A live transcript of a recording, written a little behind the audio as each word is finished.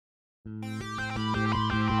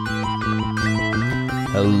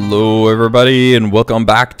Hello everybody and welcome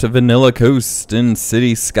back to Vanilla Coast in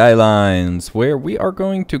City Skylines, where we are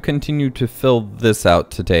going to continue to fill this out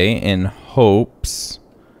today in hopes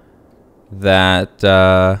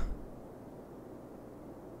that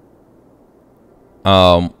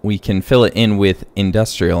we can fill it in with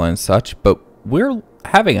industrial and such, but we're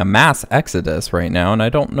having a mass exodus right now and I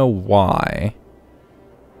don't know why,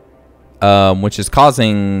 which is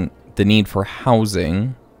causing the need for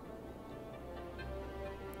housing.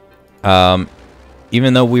 Even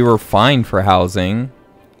though we were fine for housing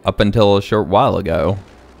up until a short while ago.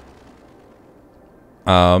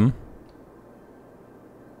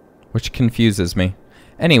 Which confuses me.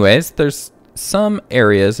 Anyways, there's some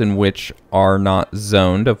areas in which are not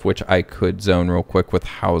zoned, of which I could zone real quick with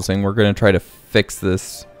housing. We're going to try to fix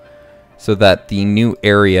this so that the new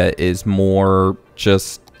area is more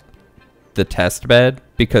just the test bed,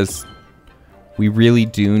 because we really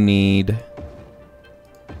do need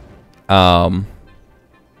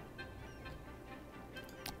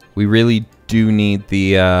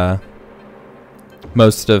the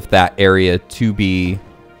most of that area to be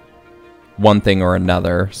one thing or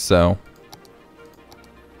another. So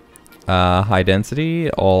high density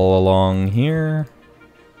all along here.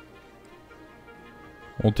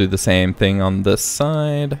 We'll do the same thing on this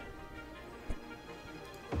side.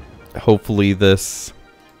 Hopefully this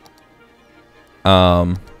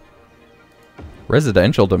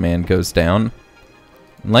residential demand goes down.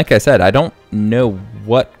 And like I said, I don't know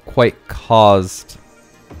what quite caused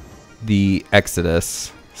the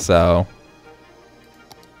exodus, so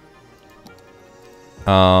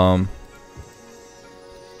because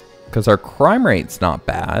our crime rate's not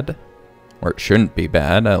bad, or it shouldn't be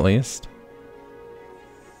bad at least.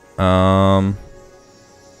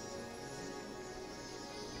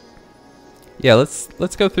 Yeah,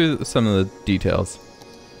 let's go through some of the details.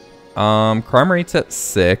 Crime rate's at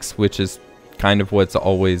 6, which is kind of what's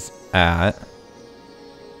always at.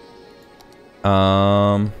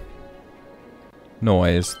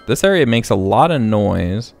 Noise. This area makes a lot of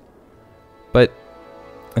noise, but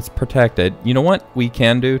it's protected. You know what we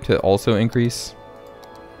can do to also increase?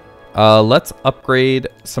 Let's upgrade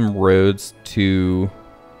some roads to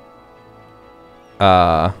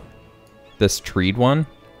this treed one.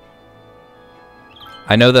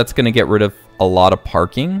 I know that's going to get rid of a lot of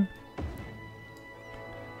parking,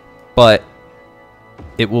 but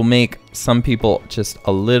it will make some people just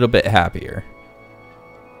a little bit happier.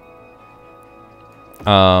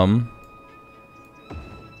 Wow,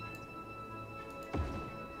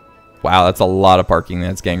 that's a lot of parking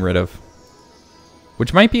that's getting rid of.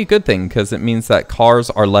 Which might be a good thing, because it means that cars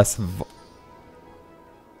are less...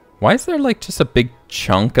 Why is there like just a big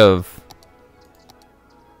chunk of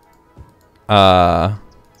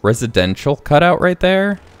residential cutout right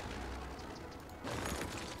there?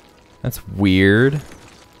 That's weird.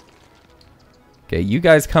 Okay, you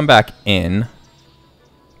guys come back in,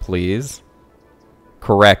 please.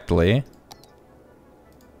 Correctly.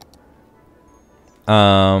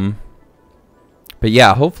 But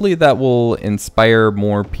yeah, hopefully that will inspire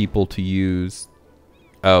more people to use...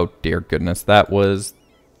 Oh, dear goodness. That was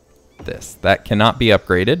this. That cannot be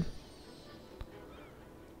upgraded.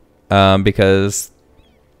 Because...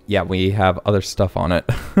 yeah, we have other stuff on it.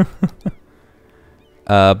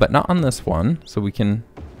 But not on this one. So we can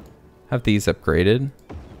have these upgraded.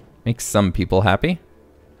 Make some people happy.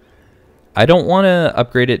 I don't want to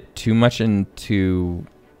upgrade it too much into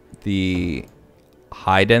the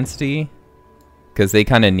high density, because they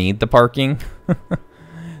kind of need the parking.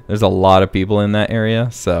 There's a lot of people in that area,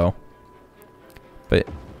 so. But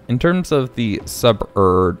in terms of the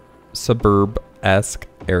suburb-esque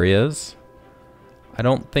areas, I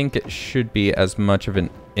don't think it should be as much of an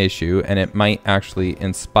issue, and it might actually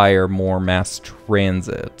inspire more mass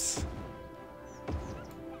transits.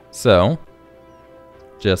 So,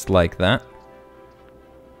 just like that.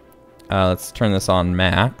 Let's turn this on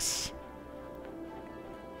max.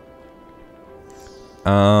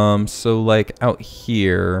 So like out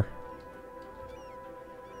here,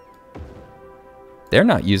 they're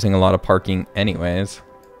not using a lot of parking anyways.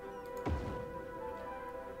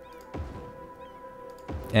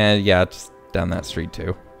 And yeah, just down that street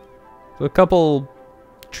too. So a couple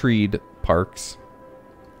treed parks,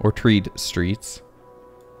 or treed streets.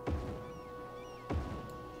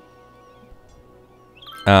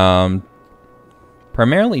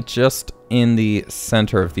 Primarily just in the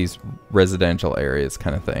center of these residential areas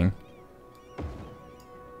kind of thing.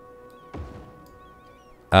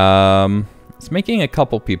 It's making a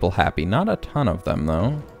couple people happy. Not a ton of them,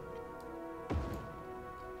 though.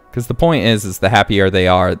 Because the point is the happier they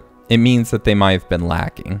are, it means that they might have been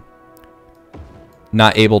lacking.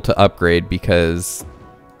 Not able to upgrade because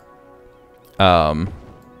not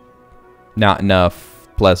enough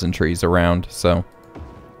pleasantries around, so.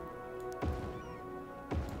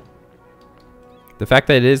 The fact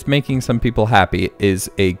that it is making some people happy is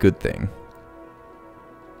a good thing.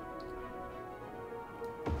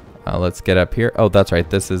 Let's get up here. Oh, that's right.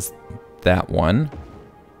 This is that one.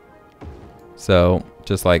 So,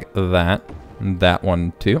 just like that. And that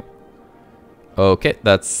one, too. Okay,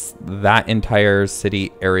 that's that entire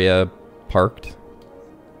city area parked.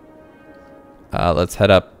 Let's head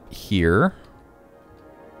up here.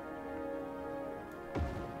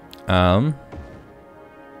 Yeah,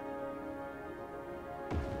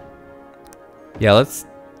 let's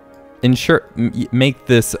make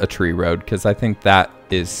this a tree road, because I think that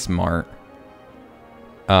is smart.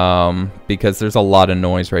 Because there's a lot of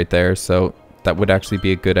noise right there, so that would actually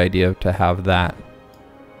be a good idea to have that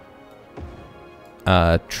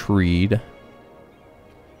treed.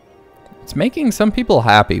 It's making some people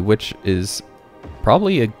happy, which is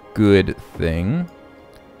probably a good thing.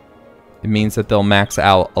 It means that they'll max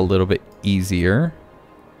out a little bit easier.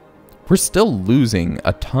 We're still losing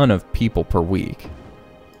a ton of people per week.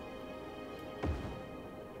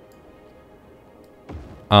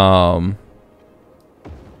 Our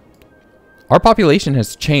population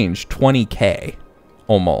has changed 20K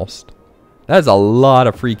almost. That is a lot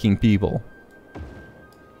of freaking people.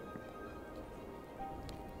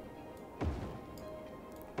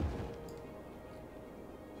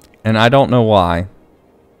 And I don't know why.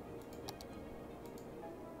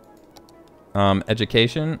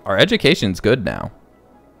 Education. Our education's good now.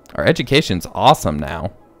 Our education's awesome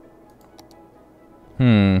now.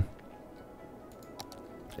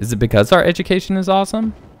 Is it because our education is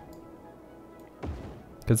awesome?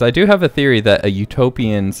 Because I do have a theory that a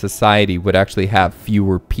utopian society would actually have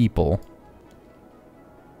fewer people.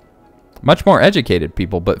 Much more educated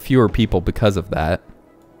people, but fewer people because of that.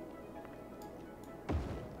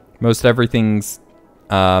 Most everything's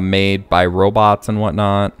made by robots and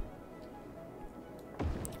whatnot.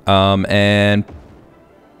 And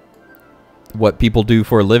what people do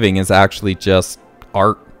for a living is actually just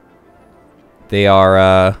art. They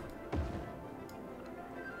are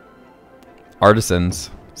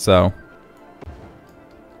artisans, so.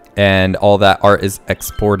 And all that art is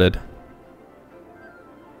exported.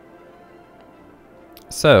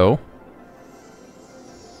 So.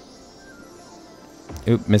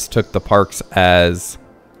 Oop, mistook the parks as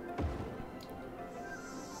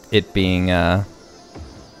it being,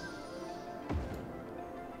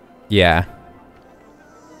 yeah.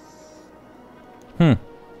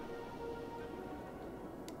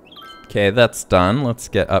 Okay, that's done. Let's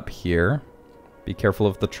get up here. Be careful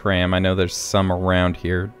of the tram. I know there's some around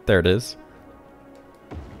here. There it is.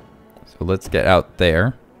 So let's get out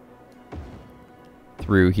there.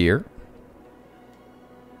 Through here.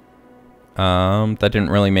 That didn't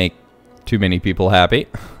really make too many people happy.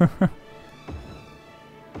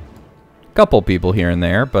 Couple people here and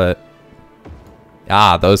there, but...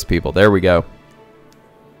 Ah, those people. There we go.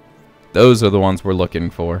 Those are the ones we're looking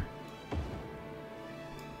for.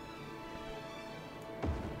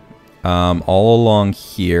 All along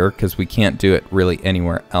here, because we can't do it really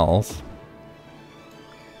anywhere else.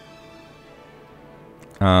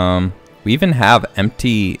 We even have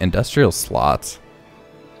empty industrial slots.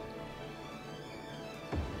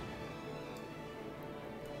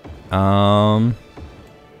 And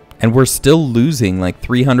we're still losing like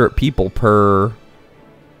 300 people per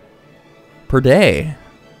day.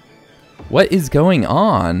 What is going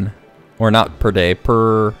on? Or not per day,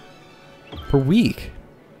 per week.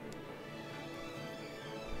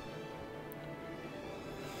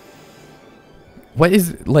 What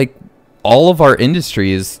is, like, all of our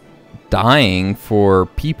industry is dying for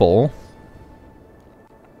people.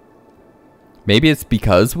 Maybe it's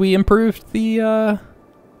because we improved the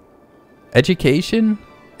education?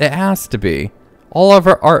 It has to be. All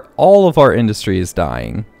of our industry is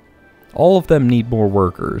dying. All of them need more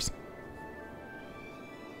workers.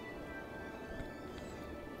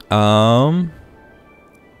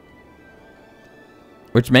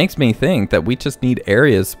 Which makes me think that we just need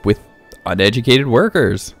areas with uneducated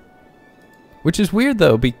workers. Which is weird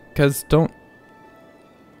though, because that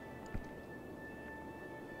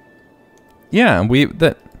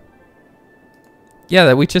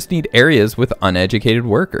we just need areas with uneducated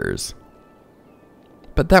workers.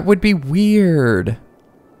 But that would be weird.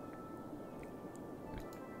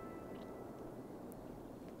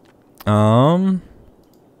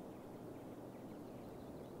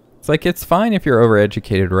 It's like, it's fine if you're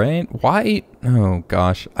overeducated, right? Why? Oh,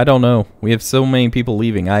 gosh. I don't know. We have so many people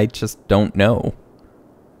leaving. I just don't know.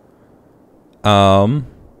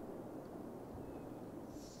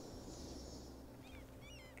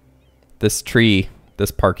 This tree,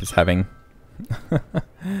 this park is having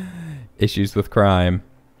issues with crime.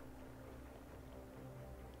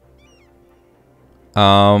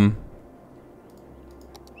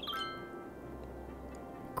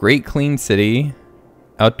 Great clean city.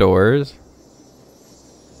 Outdoors.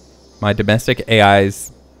 My domestic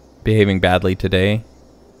AI's behaving badly today.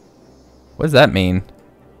 What does that mean?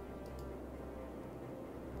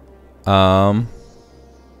 No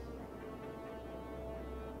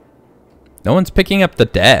one's picking up the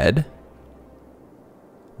dead.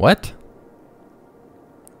 What?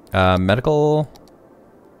 Medical.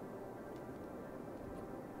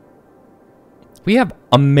 We have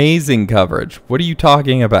amazing coverage. What are you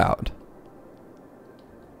talking about?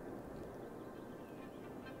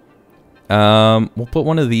 We'll put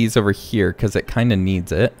one of these over here because it kind of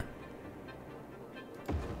needs it.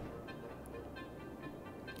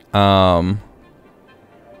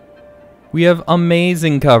 We have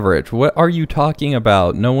amazing coverage. What are you talking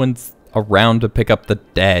about? No one's around to pick up the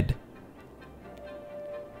dead.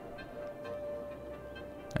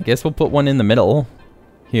 I guess we'll put one in the middle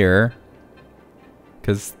here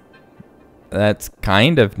because that's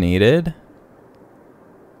kind of needed.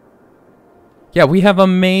 Yeah, we have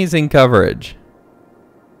amazing coverage.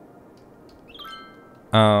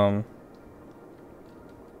 Other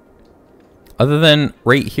than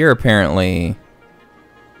right here, apparently.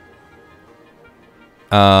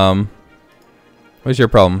 What's your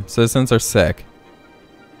problem? Citizens are sick.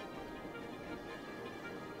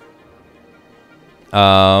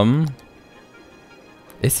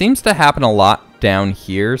 It seems to happen a lot down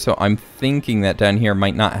here, so I'm thinking that down here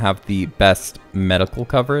might not have the best medical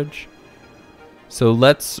coverage. So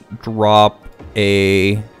let's drop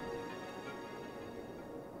a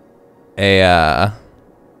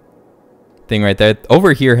thing right there.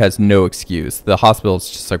 Over here has no excuse. The hospital's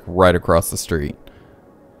just like right across the street.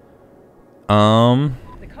 The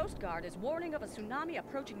Coast Guard is warning of a tsunami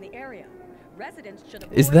approaching the area. Residents should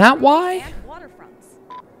avoid Is that why? and waterfronts.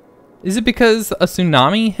 Is it because a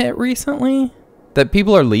tsunami hit recently that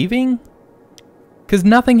people are leaving? Because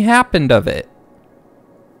nothing happened of it.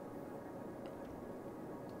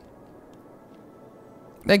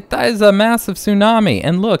 Like, that is a massive tsunami.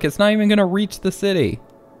 And look, it's not even going to reach the city.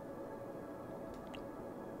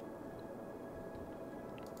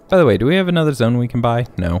 By the way, do we have another zone we can buy?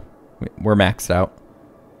 No. We're maxed out.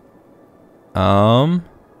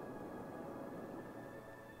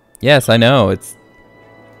 Yes, I know. It's...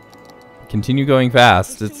 Continue going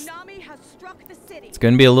fast. It's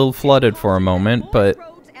going to be a little flooded for a moment, but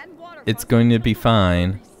it's going to be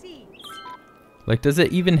fine. Like, does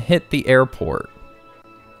it even hit the airport?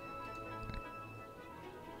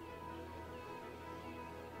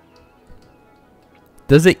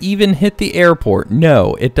 Does it even hit the airport?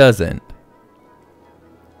 No, it doesn't.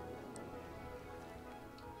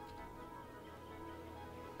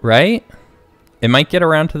 Right? It might get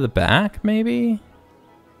around to the back, maybe?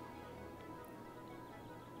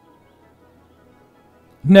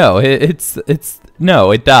 No,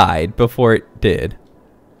 no, it died before it did.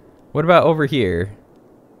 What about over here?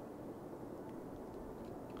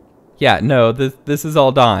 Yeah, no, this is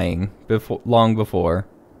all dying long before.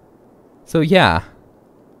 So yeah.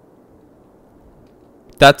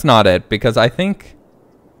 That's not it, because I think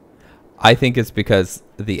it's because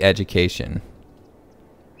of the education.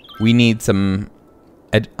 We need some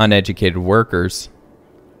uneducated workers.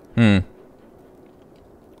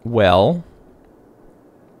 Well.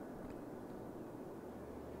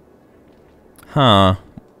 Huh.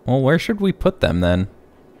 Well, where should we put them then?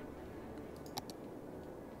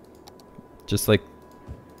 Just like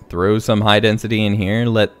throw some high density in here.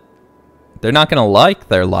 They're not gonna like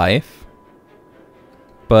their life,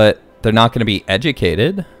 but they're not gonna be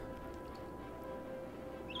educated. A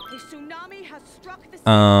tsunami has struck the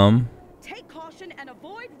city. Take caution and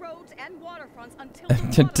avoid roads and waterfronts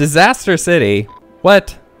until Disaster City.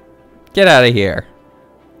 What? Get out of here.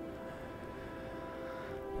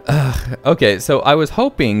 Okay, so I was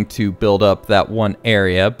hoping to build up that one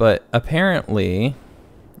area, but apparently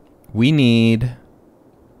we need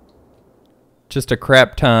just a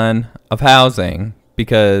crap ton of housing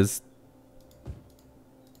because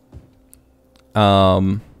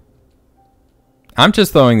I'm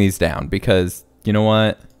just throwing these down because you know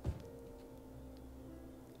what?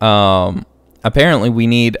 Apparently we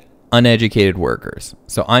need uneducated workers.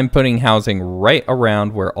 So I'm putting housing right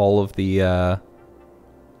around where all of the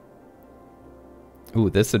Ooh,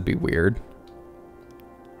 this would be weird.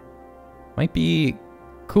 Might be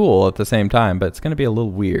cool at the same time, but it's going to be a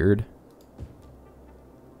little weird.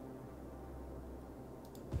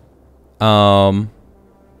 But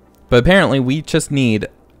apparently we just need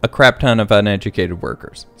a crap ton of uneducated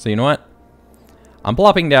workers. So you know what? I'm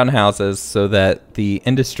plopping down houses so that the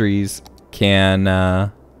industries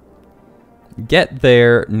can get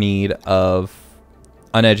their need of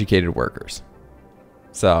uneducated workers.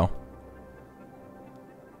 So,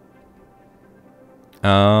 you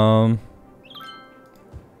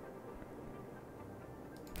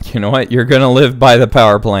know what? You're gonna live by the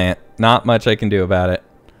power plant. Not much I can do about it.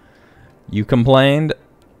 You complained,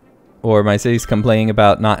 or my city's complaining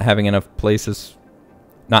about not having enough places,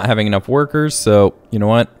 not having enough workers, so you know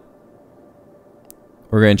what?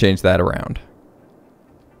 We're gonna change that around.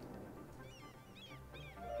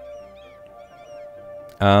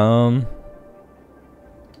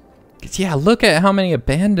 Yeah, look at how many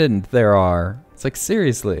abandoned there are. It's like,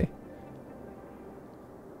 seriously.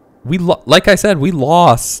 Like I said, we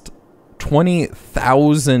lost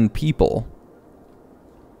 20,000 people.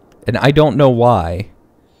 And I don't know why.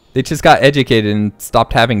 They just got educated and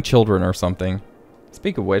stopped having children or something.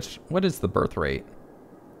 Speak of which, what is the birth rate?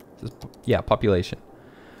 Yeah, population.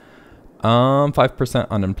 5%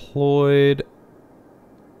 unemployed.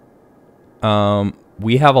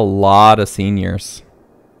 We have a lot of seniors.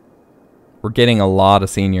 We're getting a lot of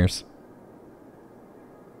seniors.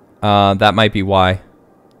 That might be why.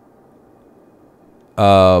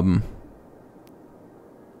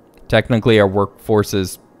 Technically our workforce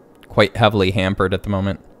is quite heavily hampered at the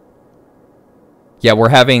moment. Yeah, we're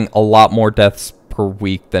having a lot more deaths per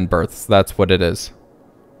week than births. That's what it is.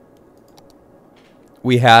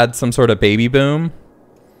 We had some sort of baby boom,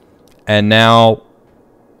 and now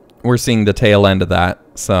we're seeing the tail end of that.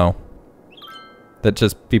 So that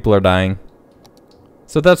just people are dying.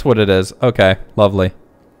 So that's what it is. Okay, lovely.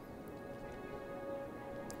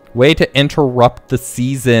 Way to interrupt the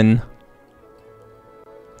season.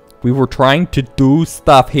 We were trying to do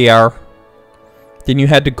stuff here. Then you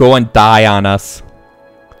had to go and die on us.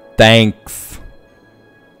 Thanks.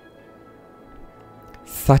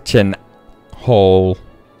 Such an hole.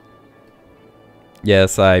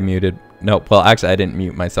 Yes, I muted. No, well, actually, I didn't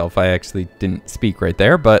mute myself. I actually didn't speak right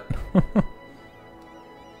there, but...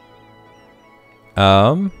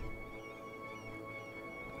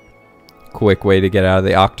 Quick way to get out of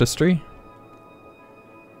the octastry.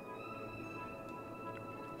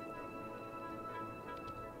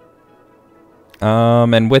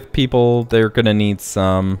 And with people, they're gonna need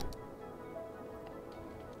some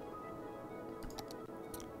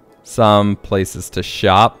places to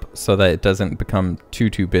shop so that it doesn't become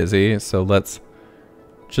too busy. So let's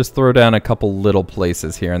just throw down a couple little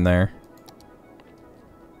places here and there.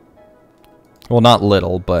 Well, not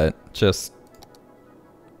little, but just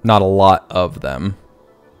not a lot of them.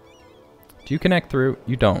 Do you connect through?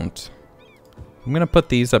 You don't. I'm gonna put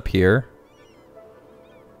these up here.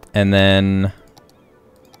 And then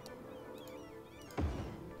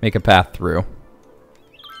make a path through.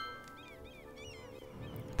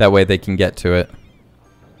 That way they can get to it.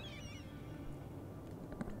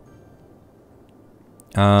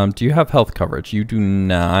 Do you have health coverage? You do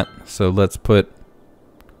not. So let's put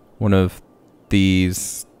one of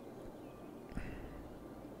these,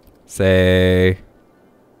 say,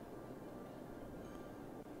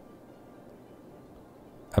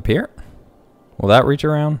 up here? Will that reach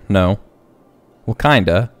around? No. Well,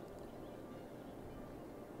 kinda.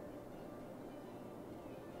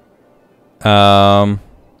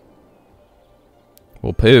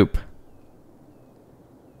 We'll poop.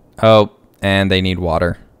 Oh, and they need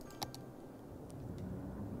water.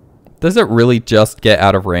 Does it really just get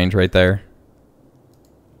out of range right there?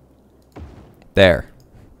 There.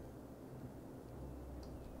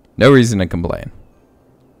 No reason to complain.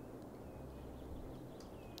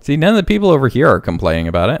 See, none of the people over here are complaining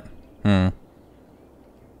about it.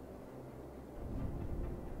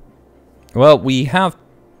 Well, we have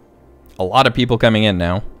a lot of people coming in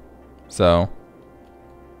now. So.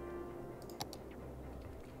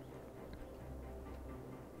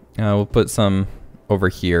 We'll put some over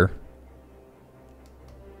here.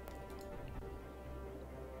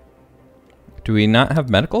 Do we not have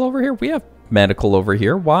medical over here? We have medical over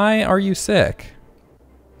here. Why are you sick?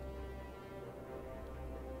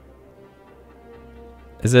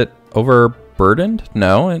 Is it overburdened?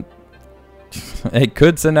 No. It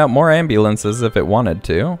could send out more ambulances if it wanted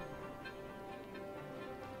to.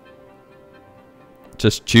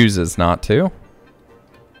 Just chooses not to.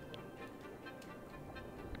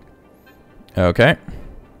 Okay.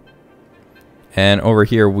 And over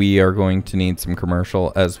here, we are going to need some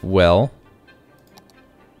commercial as well.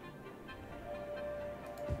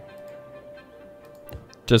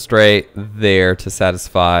 Just right there to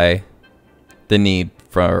satisfy the need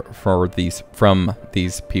from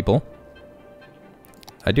these people.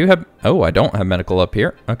 I do have... Oh, I don't have medical up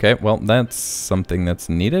here. Okay, well, that's something that's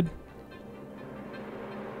needed.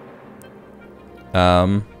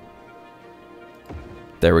 There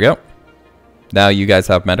we go. Now you guys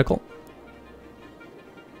have medical.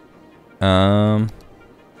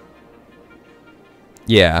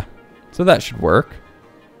 Yeah. So that should work.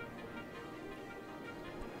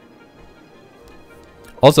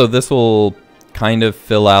 Also, this will kind of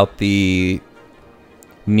fill out the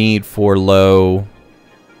need for low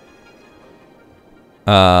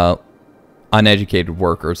uneducated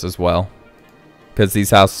workers as well. Because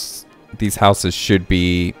these houses should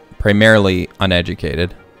be primarily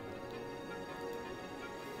uneducated.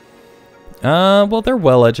 Well, they're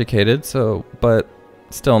well educated, so, but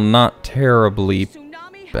still not terribly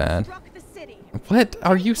bad. What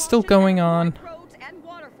are you still going on?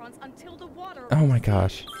 Oh my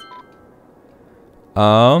gosh.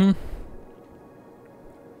 Oh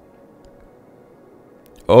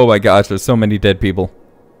my gosh, there's so many dead people.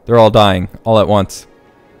 They're all dying all at once.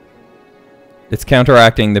 It's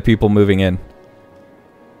counteracting the people moving in.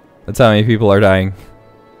 That's how many people are dying.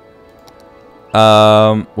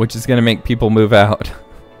 Which is gonna make people move out.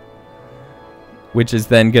 Which is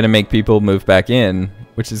then gonna make people move back in.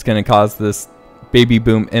 Which is gonna cause this baby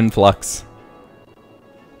boom influx.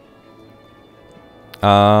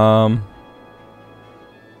 I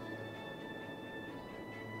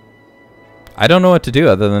don't know what to do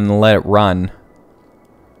other than let it run.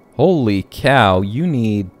 Holy cow, you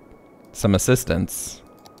need some assistance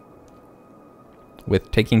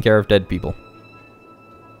with taking care of dead people.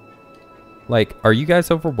 Like, are you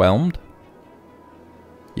guys overwhelmed?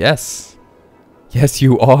 Yes. Yes,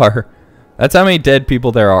 you are. That's how many dead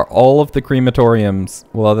people there are. All of the crematoriums,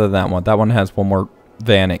 well, other than that one. That one has one more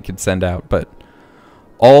van it could send out, but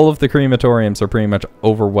all of the crematoriums are pretty much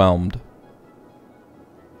overwhelmed.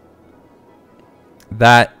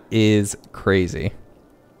 That is crazy.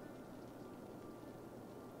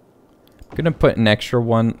 I'm gonna put an extra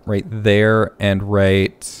one right there and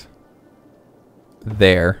right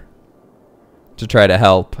there to try to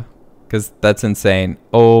help, because that's insane.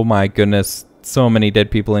 Oh my goodness, so many dead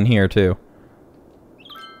people in here too.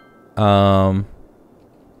 Gonna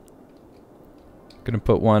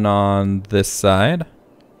put one on this side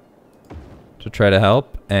to try to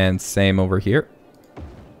help, and same over here.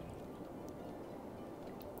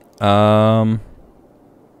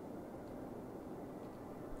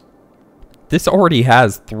 This already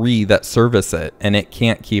has 3 that service it, and it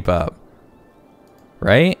can't keep up.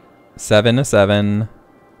 Right? 7 of 7.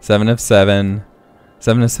 7 of 7.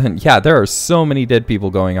 7 of 7. Yeah, there are so many dead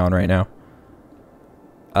people going on right now.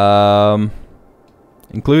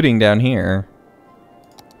 Including down here.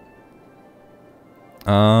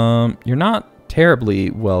 You're not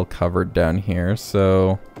terribly well covered down here,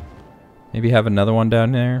 so maybe have another one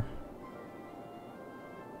down there.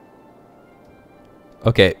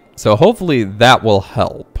 Okay, so hopefully that will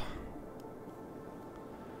help.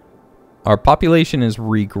 Our population is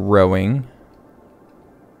regrowing.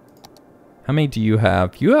 How many do you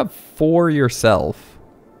have? You have 4 yourself.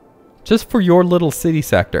 Just for your little city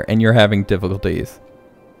sector, and you're having difficulties.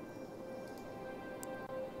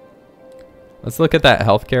 Let's look at that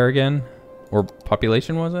healthcare again. Or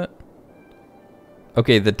population, was it?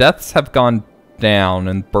 Okay, the deaths have gone down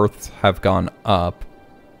and births have gone up.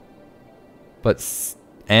 But,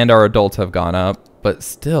 and our adults have gone up. But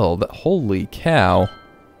still, holy cow.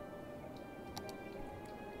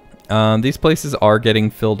 These places are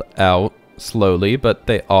getting filled out slowly, but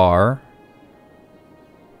they are.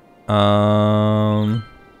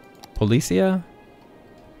 Policia?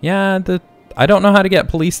 Yeah, I don't know how to get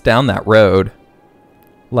police down that road.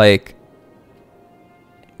 Like,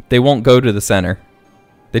 they won't go to the center.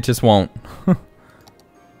 They just won't.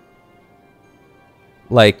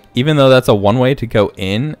 Like, even though that's a one-way to go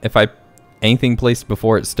in, if anything placed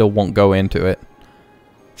before it still won't go into it.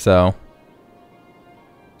 So,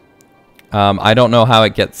 I don't know how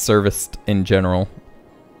it gets serviced in general.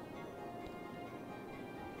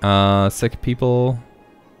 Sick people.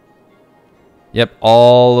 Yep,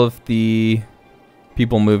 all of the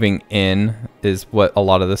people moving in is what a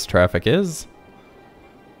lot of this traffic is.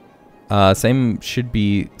 Same should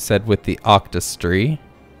be said with the Octastry.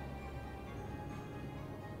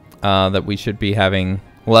 That we should be having,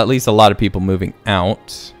 well, at least a lot of people moving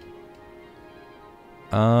out.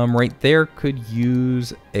 Right there could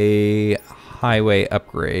use a highway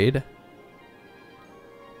upgrade.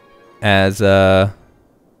 as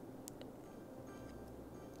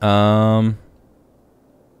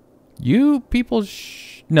you people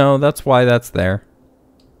no, that's why that's there.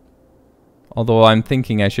 Although I'm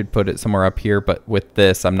thinking I should put it somewhere up here, but with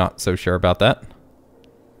this I'm not so sure about that.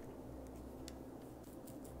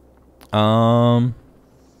 And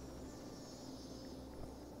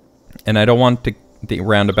I don't want the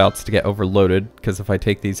roundabouts to get overloaded, because if I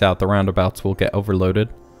take these out, the roundabouts will get overloaded.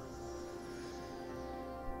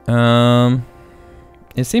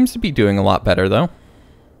 It seems to be doing a lot better though.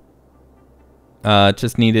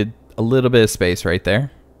 Just needed a little bit of space right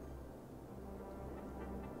there.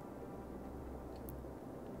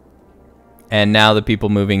 And now the people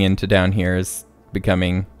moving into down here is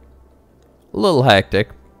becoming a little hectic.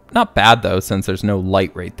 Not bad though, since there's no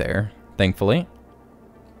light right there, thankfully.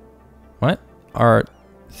 What? Our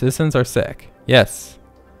citizens are sick. Yes.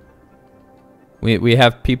 We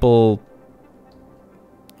have people.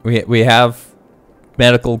 We have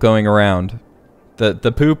medical going around.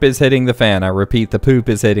 The poop is hitting the fan. I repeat, the poop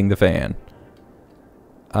is hitting the fan.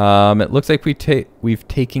 It looks like we've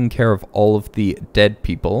taken care of all of the dead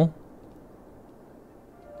people.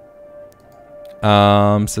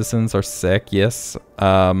 Citizens are sick. Yes.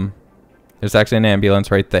 There's actually an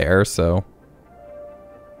ambulance right there, so.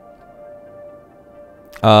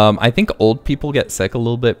 I think old people get sick a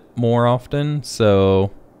little bit more often,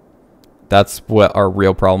 so that's what our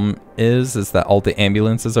real problem is that all the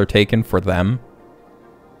ambulances are taken for them.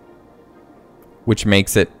 Which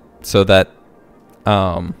makes it so that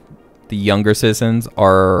the younger citizens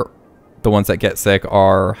are the ones that get sick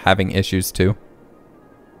are having issues too.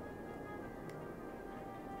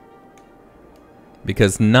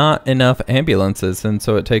 Because not enough ambulances, and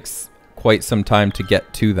so it takes quite some time to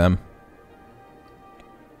get to them.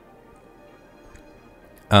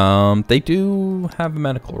 They do have a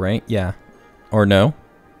medical, right? Yeah. Or no?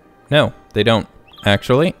 No, they don't,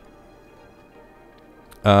 actually.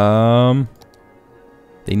 They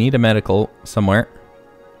need a medical somewhere.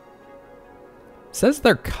 It says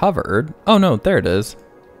they're covered. Oh no, there it is.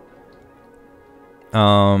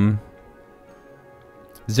 0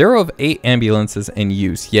 of 8 ambulances in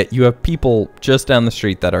use, yet you have people just down the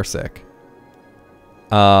street that are sick.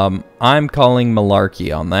 I'm calling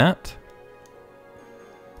malarkey on that.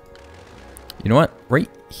 You know what? Right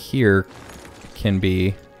here can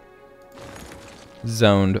be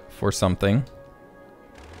zoned for something.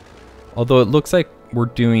 Although it looks like we're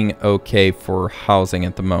doing okay for housing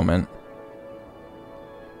at the moment.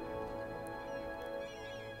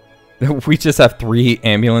 We just have 3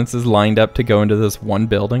 ambulances lined up to go into this one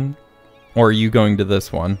building? Or are you going to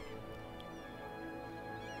this one?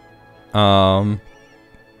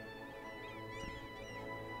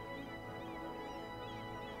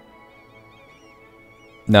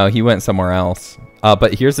 No, he went somewhere else.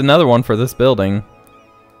 But here's another one for this building.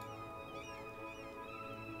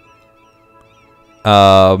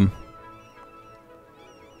 I'm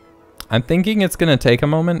thinking it's going to take a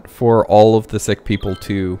moment for all of the sick people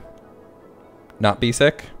to not be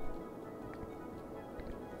sick.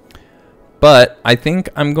 But I think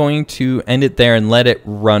I'm going to end it there and let it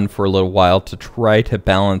run for a little while to try to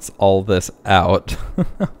balance all this out.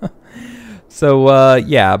 So,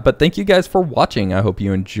 yeah, but thank you guys for watching. I hope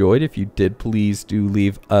you enjoyed. If you did, please do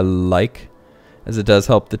leave a like, as it does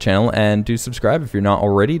help the channel, and do subscribe if you're not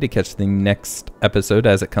already to catch the next episode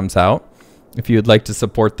as it comes out. If you would like to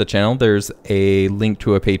support the channel, there's a link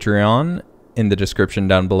to a Patreon in the description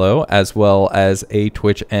down below, as well as a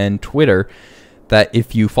Twitch and Twitter, that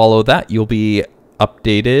if you follow that, you'll be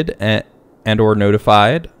updated and or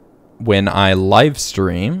notified when I live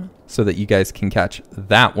stream, so that you guys can catch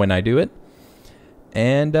that when I do it.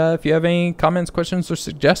 And if you have any comments, questions, or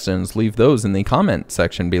suggestions, leave those in the comment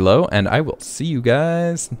section below, and I will see you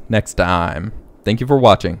guys next time. Thank you for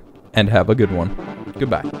watching, and have a good one.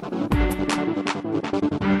 Goodbye.